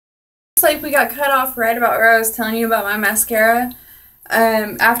Like we got cut off right about where I was telling you about my mascara.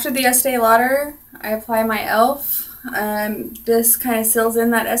 After the Estee Lauder, I apply my e.l.f. This kind of seals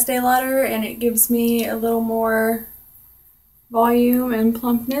in that Estee Lauder and it gives me a little more volume and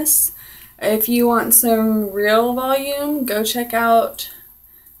plumpness. If you want some real volume, go check out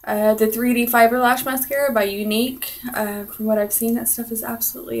the 3D Fiber Lash Mascara by Unique. From what I've seen, that stuff is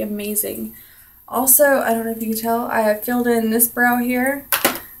absolutely amazing. Also, I don't know if you can tell, I have filled in this brow here.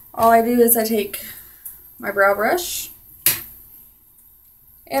 All I do is I take my brow brush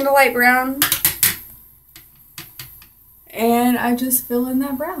and a light brown and I just fill in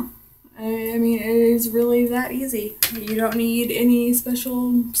that brow. I mean, it is really that easy. You don't need any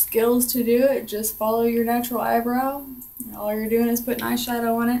special skills to do it. Just follow your natural eyebrow. All you're doing is putting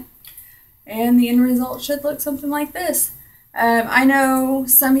eyeshadow on it and the end result should look something like this. I know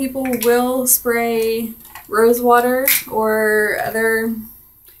some people will spray rose water or other.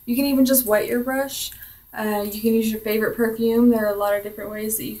 You can even just wet your brush. You can use your favorite perfume. There are a lot of different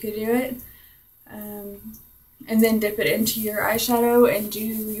ways that you could do it. And then dip it into your eyeshadow and do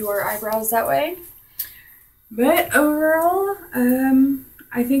your eyebrows that way. But overall,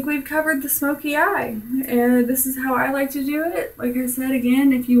 I think we've covered the smoky eye. And this is how I like to do it. Like I said,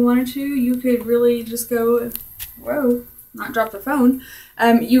 again, if you wanted to, you could really just go, whoa, not drop the phone.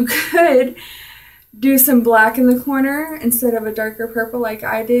 You could do some black in the corner instead of a darker purple like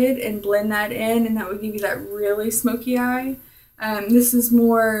I did and blend that in, and that would give you that really smoky eye. This is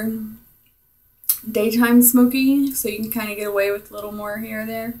more daytime smoky, so you can kind of get away with a little more here or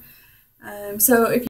there. So if